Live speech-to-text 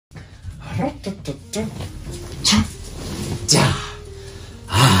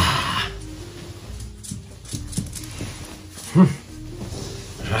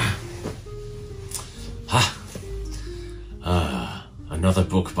Another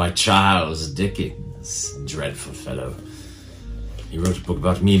book by Charles Dickens. Dreadful fellow. He wrote a book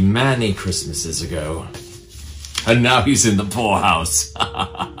about me many Christmases ago. And now he's in the poorhouse.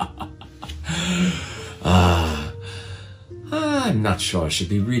 I'm not sure I should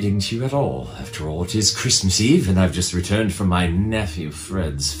be reading to you at all. After all, it is Christmas Eve, and I've just returned from my nephew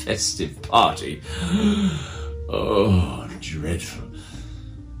Fred's festive party. Oh, dreadful.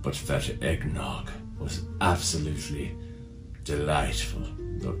 But that eggnog was absolutely delightful,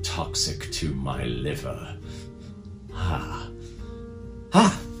 though toxic to my liver.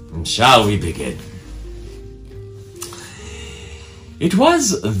 And shall we begin? It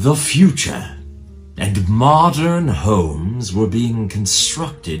was the future, and modern homes were being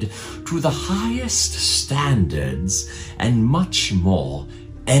constructed to the highest standards and much more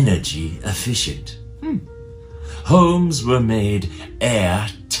energy efficient. Homes were made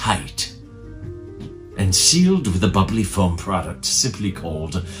airtight and sealed with a bubbly foam product simply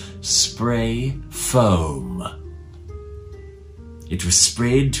called spray foam. It was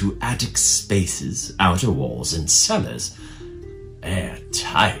sprayed to attic spaces, outer walls, and cellars.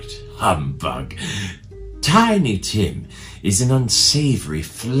 Airtight humbug. Tiny Tim is an unsavory,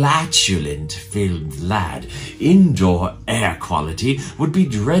 flatulent-filled lad. Indoor air quality would be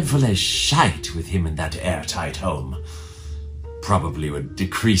dreadful as shite with him in that airtight home. Probably would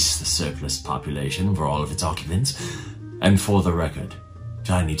decrease the surplus population for all of its occupants. And for the record,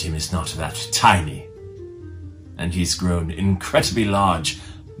 Tiny Tim is not that tiny. And he's grown incredibly large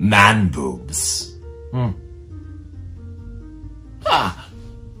man-boobs.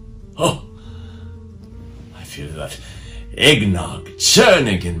 Oh, I feel that eggnog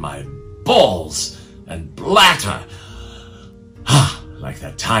churning in my balls and bladder. Like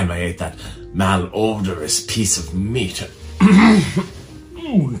that time I ate that malodorous piece of meat. I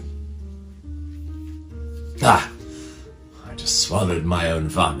just swallowed my own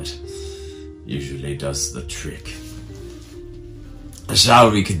vomit. Usually does the trick.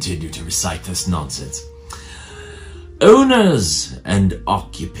 Shall we continue to recite this nonsense? Owners and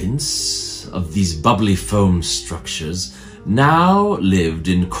occupants of these bubbly foam structures now lived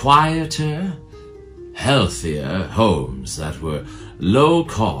in quieter, healthier homes that were low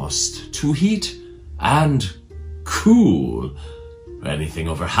cost to heat and cool. Anything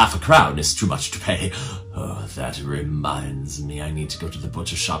over £50 is too much to pay. Oh, that reminds me, I need to go to the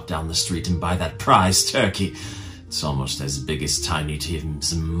butcher shop down the street and buy that prize turkey. It's almost as big as Tiny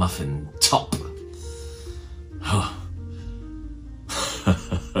Tim's muffin top. Oh.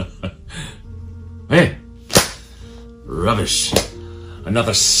 Hey, rubbish.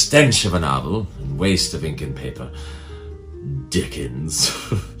 Another stench of a novel and waste of ink and paper. Dickens.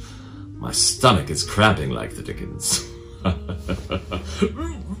 My stomach is cramping like the Dickens.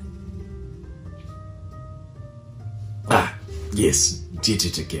 Yes, did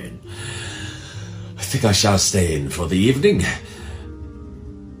it again. I think I shall stay in for the evening.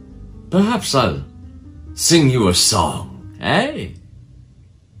 Perhaps I'll sing you a song, eh?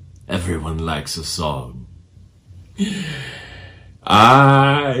 Everyone likes a song.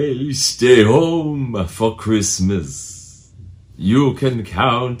 I'll stay home for Christmas. You can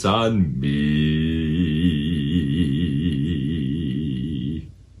count on me.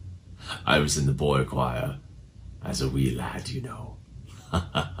 I was in the boy choir as a wee lad, you know.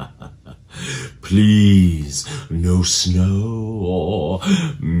 Please, no snow or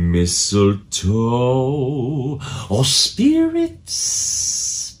mistletoe or spirits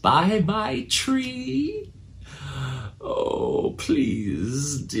by my tree. Oh,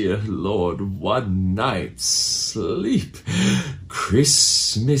 please, dear Lord, one night's sleep.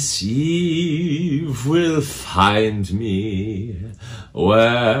 Christmas Eve will find me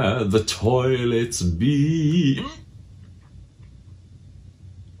where the toilets be.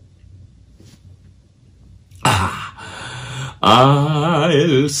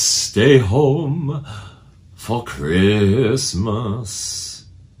 I'll stay home for Christmas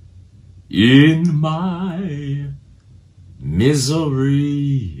in my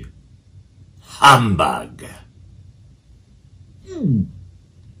misery. Humbug.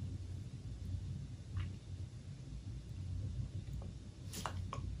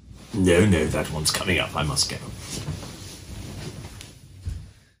 No, that one's coming up. I must go.